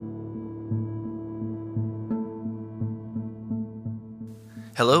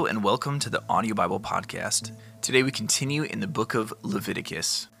Hello and welcome to the Audio Bible Podcast. Today we continue in the book of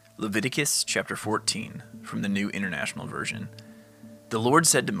Leviticus. Leviticus chapter 14 from the New International Version. The Lord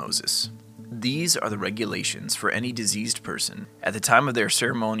said to Moses, "These are the regulations for any diseased person at the time of their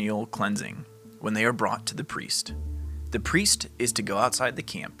ceremonial cleansing, when they are brought to the priest. The priest is to go outside the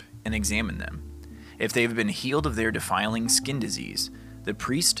camp and examine them. If they have been healed of their defiling skin disease, the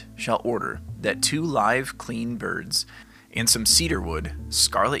priest shall order that 2 live clean birds and some cedar wood,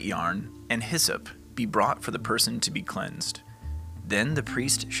 scarlet yarn, and hyssop be brought for the person to be cleansed. Then the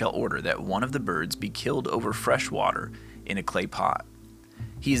priest shall order that one of the birds be killed over fresh water in a clay pot.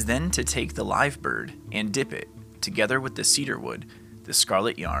 He is then to take the live bird and dip it, together with the cedar wood, the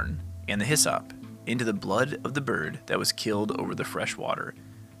scarlet yarn, and the hyssop, into the blood of the bird that was killed over the fresh water.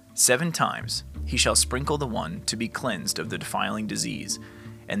 7 times he shall sprinkle the one to be cleansed of the defiling disease,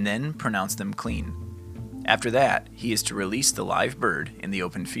 and then pronounce them clean. After that, he is to release the live bird in the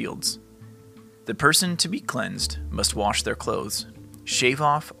open fields. The person to be cleansed must wash their clothes, shave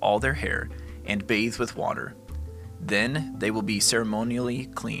off all their hair, and bathe with water. Then they will be ceremonially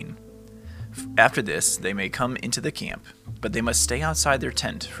clean. After this, they may come into the camp, but they must stay outside their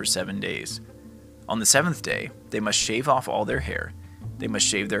tent for 7 days. On the 7th day, they must shave off all their hair. They must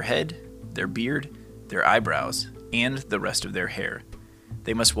shave their head, their beard, their eyebrows, and the rest of their hair.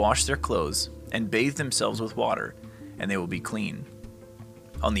 They must wash their clothes and bathe themselves with water, and they will be clean.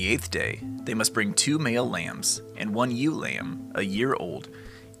 On the 8th day, they must bring 2 male lambs and 1 ewe lamb, a year old,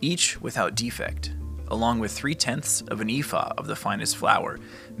 each without defect, along with 3/10 of an ephah of the finest flour,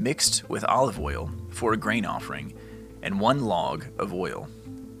 mixed with olive oil for a grain offering, and 1 log of oil.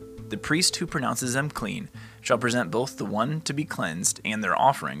 The priest who pronounces them clean shall present both the one to be cleansed and their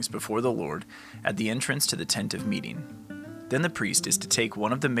offerings before the Lord at the entrance to the tent of meeting. Then the priest is to take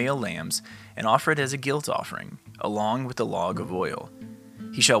one of the male lambs and offer it as a guilt offering, along with the log of oil.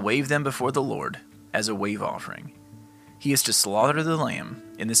 He shall wave them before the Lord as a wave offering. He is to slaughter the lamb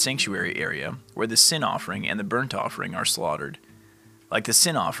in the sanctuary area where the sin offering and the burnt offering are slaughtered. Like the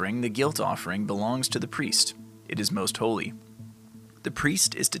sin offering, the guilt offering belongs to the priest. It is most holy. The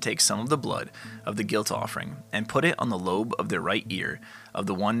priest is to take some of the blood of the guilt offering and put it on the lobe of their right ear of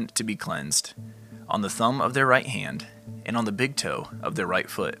the one to be cleansed, on the thumb of their right hand, and on the big toe of their right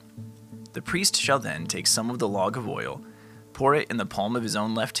foot. The priest shall then take some of the log of oil, pour it in the palm of his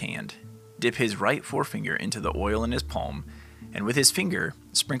own left hand, dip his right forefinger into the oil in his palm, and with his finger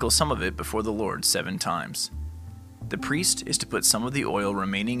sprinkle some of it before the Lord 7 times. The priest is to put some of the oil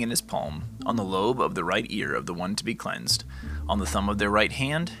remaining in his palm on the lobe of the right ear of the one to be cleansed, on the thumb of their right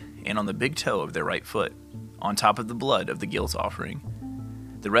hand, and on the big toe of their right foot, on top of the blood of the guilt offering.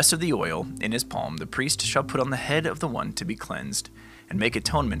 The rest of the oil in his palm the priest shall put on the head of the one to be cleansed, and make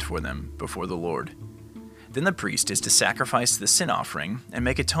atonement for them before the Lord. Then the priest is to sacrifice the sin offering, and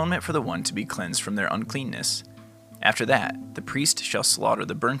make atonement for the one to be cleansed from their uncleanness. After that, the priest shall slaughter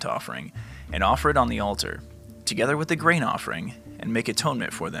the burnt offering, and offer it on the altar, together with the grain offering, and make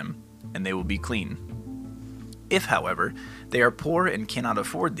atonement for them, and they will be clean. If, however, they are poor and cannot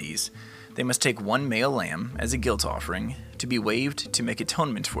afford these, they must take 1 male lamb as a guilt offering, to be waved to make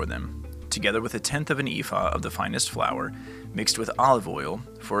atonement for them, together with 1/10 of an ephah of the finest flour, mixed with olive oil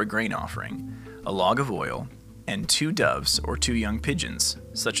for a grain offering, a log of oil, and 2 doves or 2 young pigeons,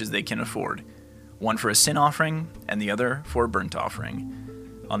 such as they can afford, one for a sin offering and the other for a burnt offering.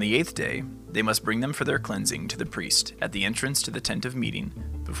 On the 8th day, they must bring them for their cleansing to the priest at the entrance to the tent of meeting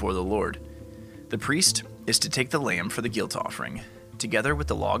before the Lord. The priest is to take the lamb for the guilt offering, together with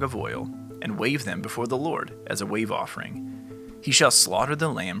the log of oil, and wave them before the Lord as a wave offering. He shall slaughter the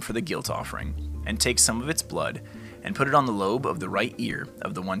lamb for the guilt offering, and take some of its blood, and put it on the lobe of the right ear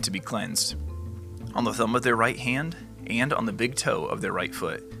of the one to be cleansed, on the thumb of their right hand, and on the big toe of their right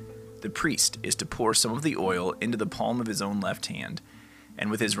foot. The priest is to pour some of the oil into the palm of his own left hand, and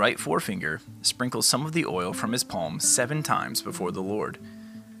with his right forefinger sprinkle some of the oil from his palm 7 times before the Lord.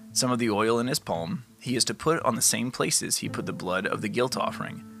 Some of the oil in his palm he is to put on the same places he put the blood of the guilt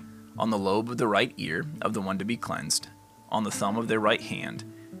offering, on the lobe of the right ear of the one to be cleansed, on the thumb of their right hand,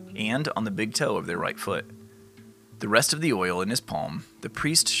 and on the big toe of their right foot. The rest of the oil in his palm the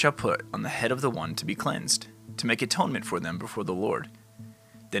priest shall put on the head of the one to be cleansed, to make atonement for them before the Lord.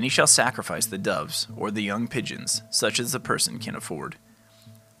 Then he shall sacrifice the doves or the young pigeons, such as the person can afford,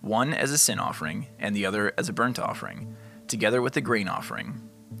 one as a sin offering and the other as a burnt offering, together with the grain offering.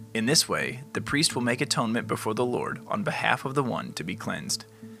 In this way, the priest will make atonement before the Lord on behalf of the one to be cleansed.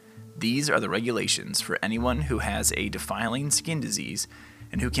 These are the regulations for anyone who has a defiling skin disease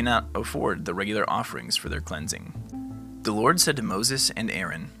and who cannot afford the regular offerings for their cleansing. The Lord said to Moses and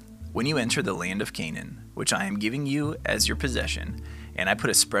Aaron, "When you enter the land of Canaan, which I am giving you as your possession, and I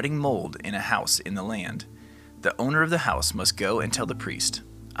put a spreading mold in a house in the land. The owner of the house must go and tell the priest,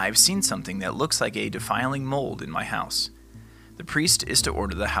 I have seen something that looks like a defiling mold in my house. The priest is to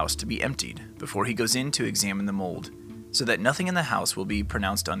order the house to be emptied before he goes in to examine the mold, so that nothing in the house will be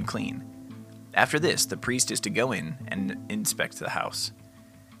pronounced unclean. After this, the priest is to go in and inspect the house.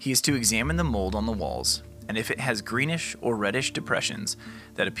 He is to examine the mold on the walls, and if it has greenish or reddish depressions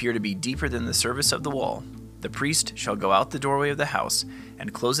that appear to be deeper than the surface of the wall, the priest shall go out the doorway of the house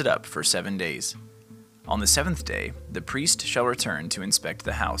and close it up for 7 days. On the 7th day, the priest shall return to inspect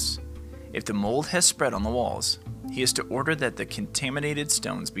the house. If the mold has spread on the walls, he is to order that the contaminated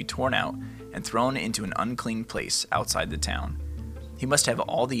stones be torn out and thrown into an unclean place outside the town. He must have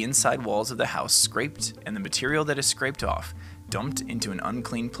all the inside walls of the house scraped and the material that is scraped off dumped into an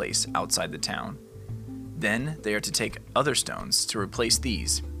unclean place outside the town. Then they are to take other stones to replace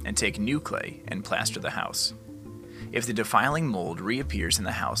these and take new clay and plaster the house. If the defiling mold reappears in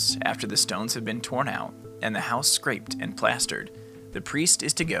the house after the stones have been torn out and the house scraped and plastered, the priest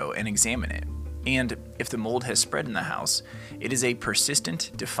is to go and examine it. And if the mold has spread in the house, it is a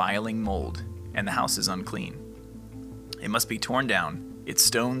persistent defiling mold, and the house is unclean. It must be torn down, its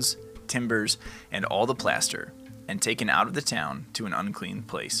stones, timbers, and all the plaster, and taken out of the town to an unclean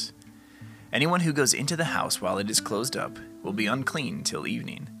place. Anyone who goes into the house while it is closed up will be unclean till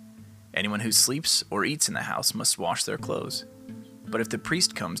evening. Anyone who sleeps or eats in the house must wash their clothes. But if the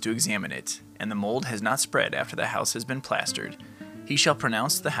priest comes to examine it, and the mold has not spread after the house has been plastered, he shall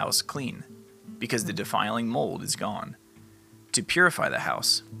pronounce the house clean, because the defiling mold is gone. To purify the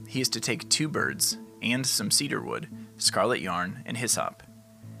house, he is to take 2 birds and some cedar wood, scarlet yarn, and hyssop.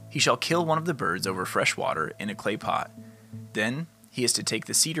 He shall kill one of the birds over fresh water in a clay pot. Then he is to take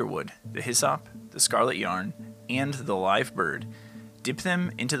the cedar wood, the hyssop, the scarlet yarn, and the live bird, dip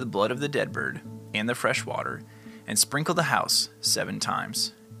them into the blood of the dead bird and the fresh water, and sprinkle the house 7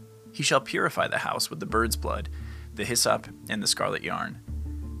 times. He shall purify the house with the bird's blood, the hyssop, and the scarlet yarn.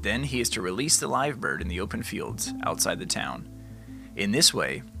 Then he is to release the live bird in the open fields outside the town. In this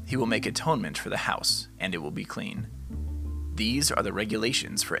way, he will make atonement for the house, and it will be clean. These are the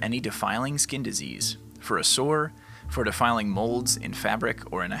regulations for any defiling skin disease, for a sore, for defiling molds in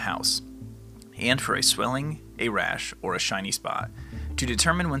fabric or in a house, and for a swelling, a rash, or a shiny spot, to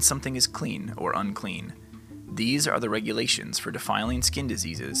determine when something is clean or unclean. These are the regulations for defiling skin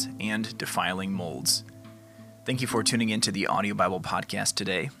diseases and defiling molds. Thank you for tuning in to the Audio Bible Podcast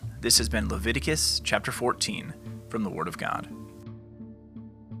today. This has been Leviticus chapter 14 from the Word of God.